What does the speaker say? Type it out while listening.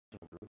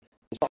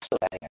also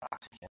adding an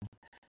oxygen.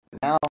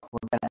 Now we're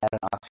going to add an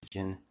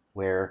oxygen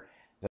where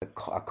a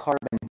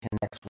carbon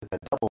connects with a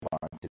double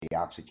bond to the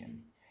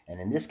oxygen. And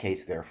in this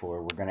case,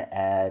 therefore, we're going to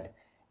add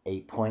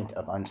a point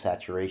of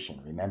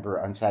unsaturation.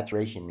 Remember,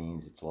 unsaturation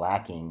means it's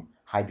lacking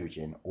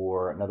hydrogen,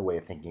 or another way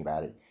of thinking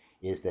about it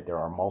is that there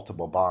are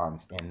multiple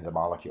bonds in the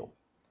molecule.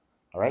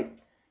 All right?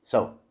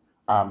 So,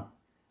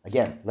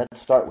 again,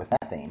 let's start with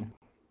methane.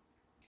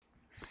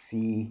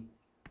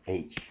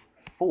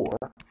 CH4,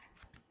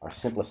 our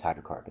simplest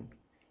hydrocarbon.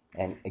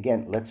 And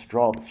again, let's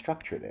draw the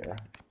structure there.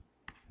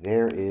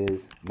 There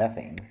is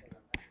methane.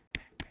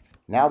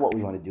 Now what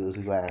we want to do is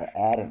we want to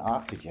add an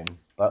oxygen,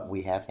 but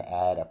we have to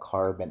add a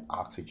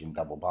carbon-oxygen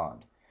double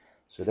bond.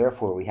 So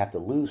therefore, we have to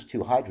lose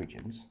two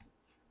hydrogens,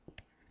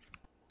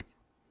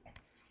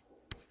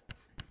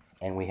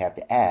 and we have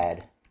to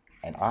add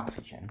an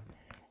oxygen.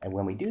 And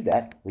when we do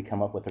that, we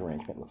come up with an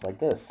arrangement that looks like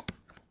this.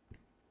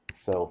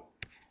 So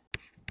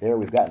there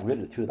we've gotten rid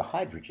of two of the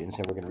hydrogens,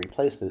 and we're going to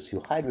replace those two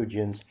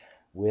hydrogens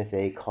with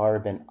a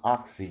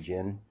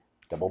carbon-oxygen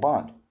double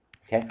bond.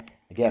 Okay?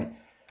 Again,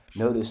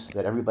 notice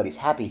that everybody's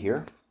happy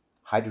here.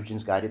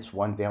 Hydrogen's got its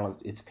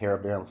pair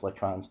of valence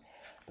electrons.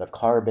 The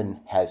carbon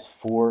has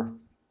four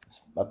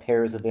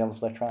pairs of valence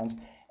electrons,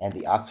 and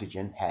the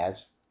oxygen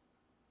has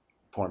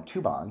formed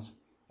two bonds,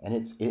 and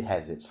it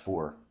has its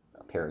four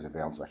pairs of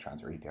valence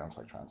electrons, or 8 valence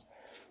electrons.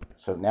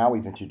 So now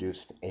we've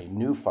introduced a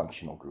new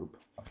functional group,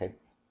 okay?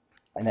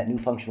 And that new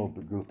functional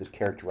group is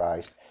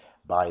characterized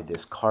by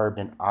this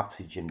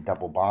carbon-oxygen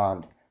double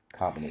bond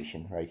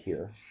combination right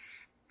here.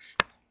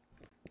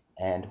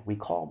 And we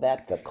call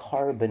that the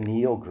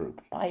carbonyl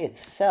group. By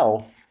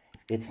itself,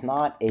 it's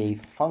not a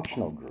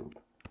functional group,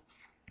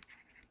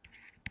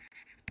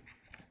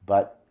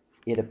 but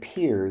it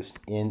appears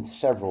in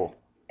several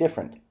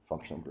different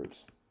functional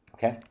groups,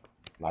 okay?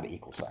 A lot of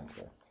equal signs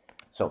there.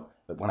 So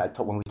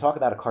when we talk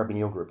about a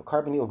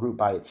carbonyl group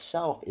by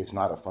itself is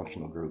not a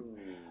functional group,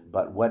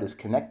 but what is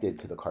connected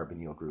to the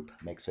carbonyl group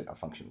makes it a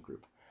functional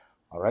group.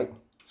 All right.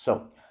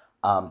 So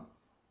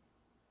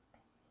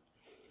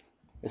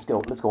let's go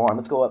on.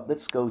 Let's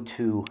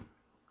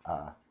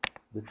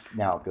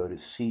now go to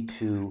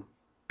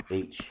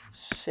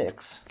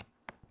C2H6.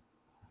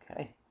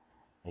 Okay.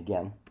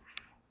 Again,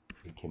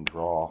 we can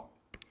draw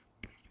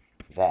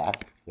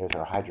that. There's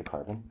our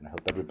hydrocarbon, and I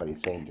hope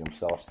everybody's saying to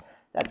themselves,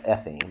 that's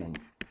ethane, and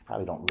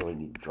probably don't really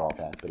need to draw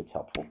that, but it's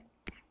helpful.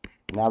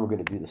 Now we're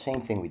going to do the same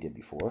thing we did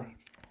before.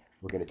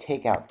 We're going to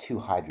take out two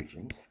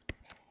hydrogens,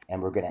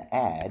 and we're going to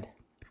add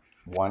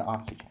one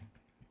oxygen.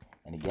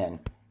 And again,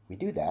 if we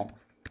do that,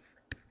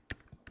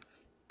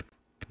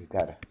 we've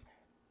got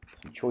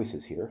some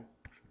choices here.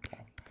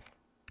 Okay.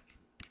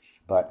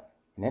 But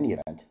in any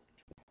event,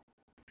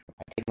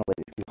 I've taken away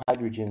the two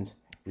hydrogens,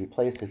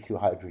 replace the two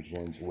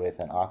hydrogens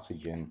with an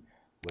oxygen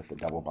with a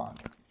double bond.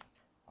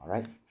 All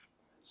right?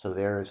 So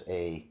there's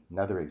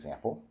another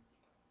example.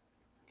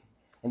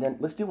 And then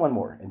let's do one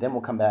more, and then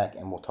we'll come back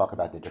and we'll talk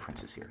about the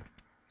differences here.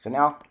 So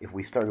now, if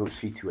we start with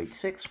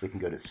C2H6, we can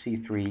go to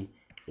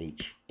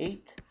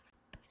C3H8.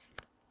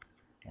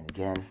 And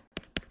again,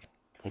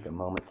 take a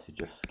moment to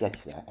just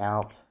sketch that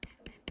out.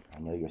 I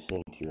know you're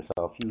saying to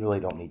yourself, you really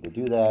don't need to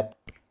do that.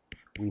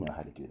 We know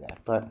how to do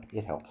that, but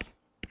it helps.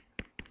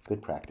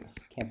 Good practice.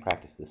 Can't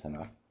practice this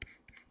enough.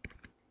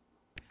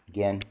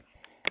 Again,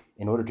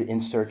 in order to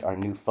insert our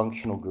new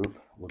functional group,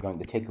 we're going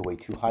to take away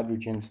two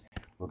hydrogens.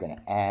 We're going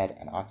to add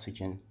an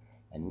oxygen.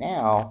 And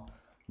now,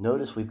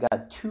 notice we've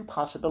got two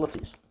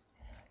possibilities.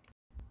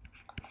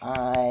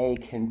 I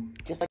can,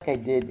 just like I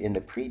did in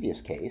the previous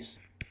case,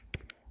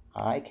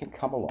 I can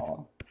come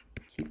along,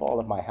 keep all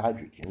of my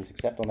hydrogens,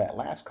 except on that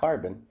last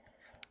carbon,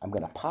 I'm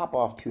going to pop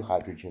off two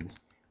hydrogens,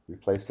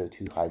 replace those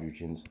two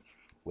hydrogens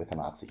with an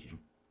oxygen.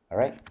 All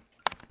right?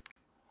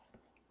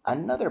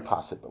 Another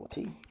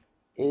possibility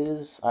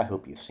is, I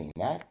hope you've seen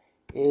that,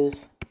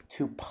 is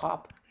to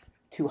pop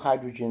two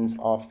hydrogens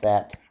off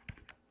that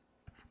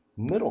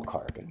middle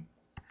carbon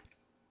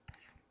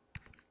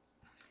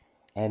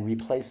and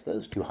replace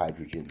those two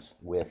hydrogens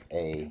with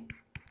a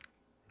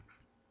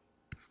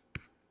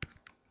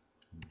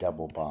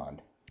double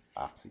bond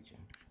oxygen.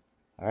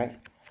 All right?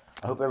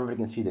 I hope everybody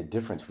can see the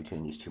difference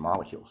between these two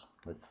molecules.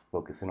 Let's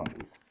focus in on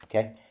these,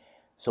 okay?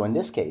 So in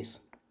this case,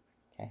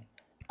 okay,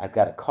 I've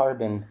got a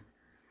carbon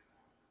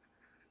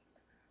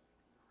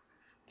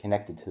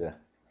connected to the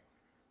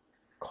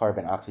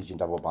carbon-oxygen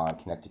double bond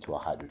connected to a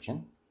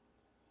hydrogen.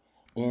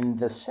 In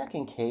the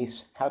second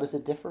case, how does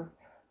it differ?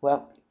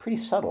 Well, pretty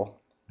subtle,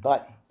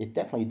 but it's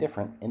definitely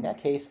different. In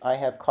that case, I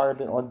have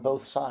carbon on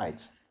both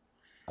sides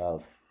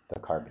of the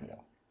carbonyl.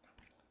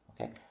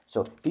 Okay,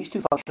 so these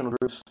two functional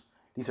groups,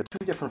 these are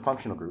two different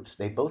functional groups.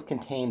 They both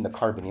contain the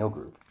carbonyl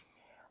group,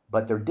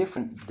 but they're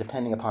different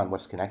depending upon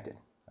what's connected.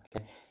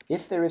 Okay?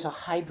 If there is a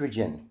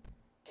hydrogen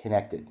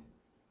connected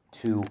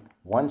to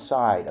one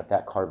side of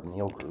that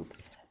carbonyl group,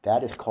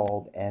 that is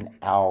called an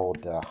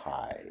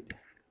aldehyde.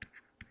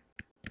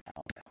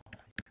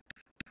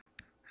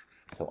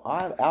 So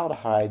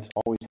aldehydes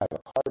always have a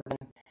carbon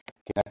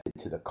connected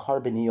to the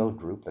carbonyl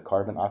group, the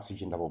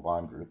carbon-oxygen double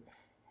bond group,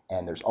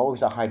 and there's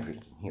always a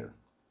hydrogen here.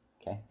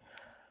 Okay.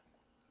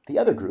 The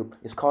other group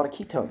is called a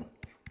ketone.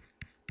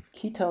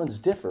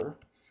 Ketones differ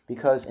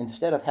because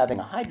instead of having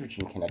a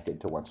hydrogen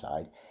connected to one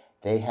side,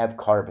 they have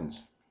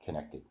carbons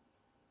connected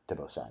to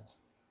both sides.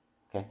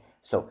 Okay,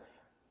 so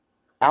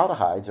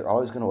aldehydes are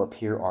always going to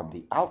appear on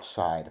the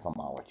outside of a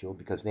molecule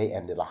because they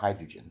end in a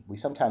hydrogen. We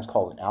sometimes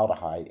call an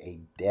aldehyde a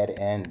dead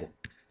end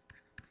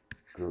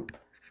group.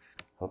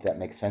 Hope that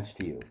makes sense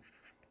to you.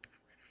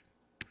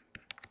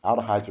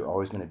 Aldehydes are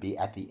always going to be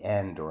at the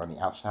end or on the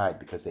outside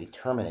because they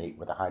terminate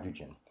with a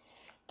hydrogen.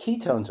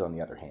 Ketones, on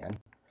the other hand,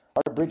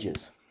 are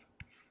bridges.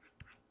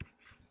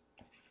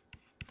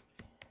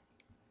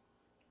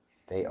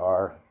 They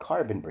are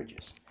carbon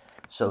bridges.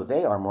 So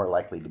they are more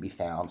likely to be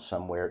found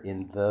somewhere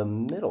in the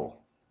middle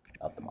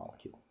of the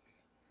molecule.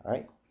 All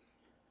right?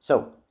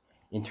 So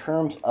in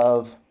terms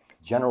of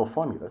general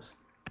formulas,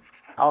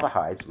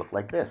 aldehydes look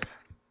like this.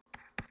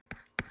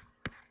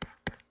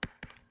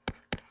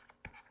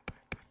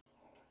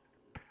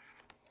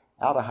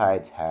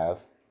 Aldehydes have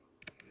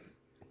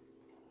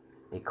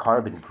a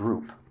carbon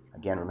group.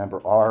 Again,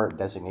 remember R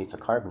designates a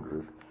carbon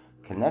group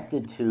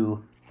connected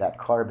to that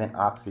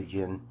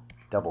carbon-oxygen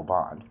double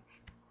bond,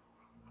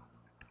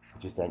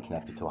 which is then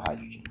connected to a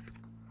hydrogen.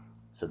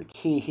 So the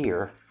key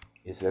here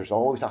is there's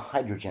always a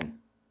hydrogen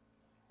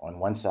on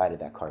one side of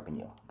that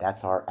carbonyl.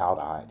 That's our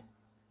aldehyde.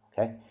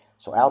 Okay?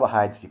 So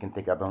aldehydes you can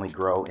think of only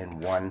grow in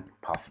one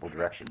possible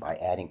direction by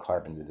adding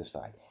carbon to this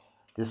side.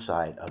 This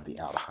side of the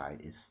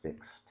aldehyde is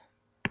fixed.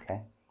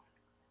 Okay?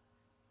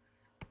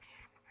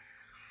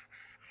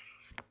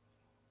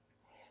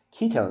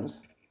 Ketones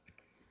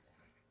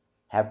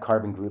have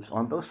carbon groups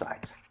on both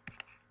sides.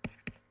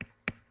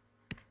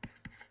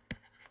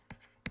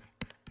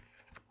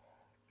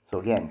 So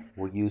again,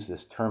 we'll use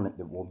this term,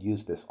 we'll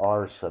use this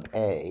R sub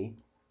A,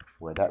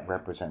 where that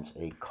represents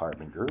a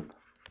carbon group.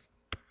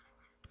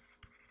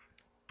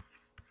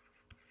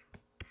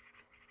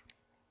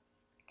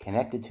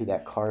 Connected to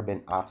that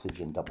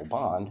carbon-oxygen double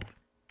bond,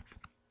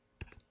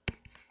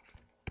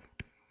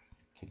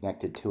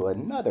 connected to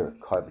another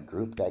carbon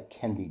group that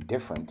can be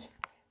different,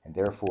 and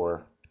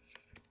therefore,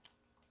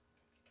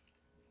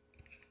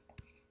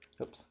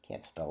 oops,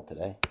 can't spell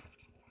today.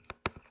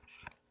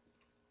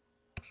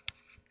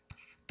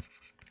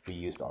 We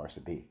used R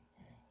sub B.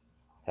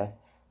 Okay,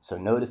 so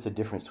notice the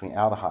difference between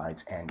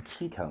aldehydes and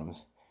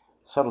ketones.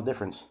 Subtle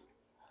difference.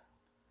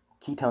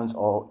 Ketones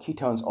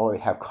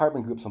already have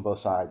carbon groups on both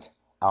sides.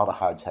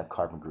 Aldehydes have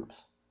carbon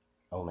groups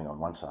only on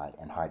one side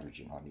and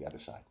hydrogen on the other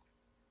side.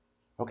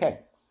 Okay,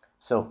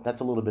 so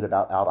that's a little bit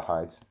about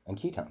aldehydes and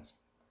ketones.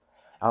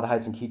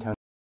 Aldehydes and ketones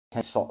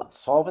tend to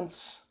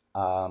solvents,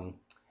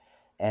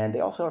 and they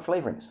also are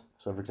flavorings.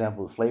 So, for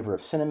example, the flavor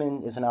of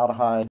cinnamon is an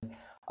aldehyde.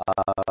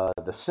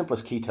 The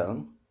simplest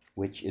ketone,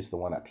 which is the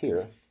one up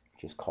here,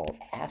 which is called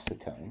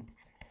acetone,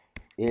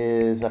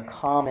 is a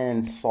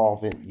common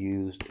solvent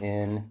used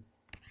in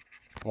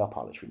nail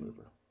polish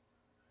remover.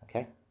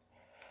 Okay?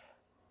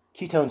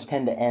 Ketones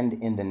tend to end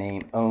in the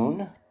name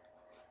 -one.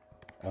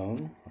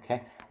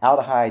 Okay?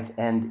 Aldehydes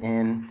end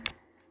in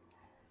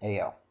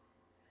 -al.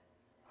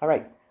 All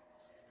right.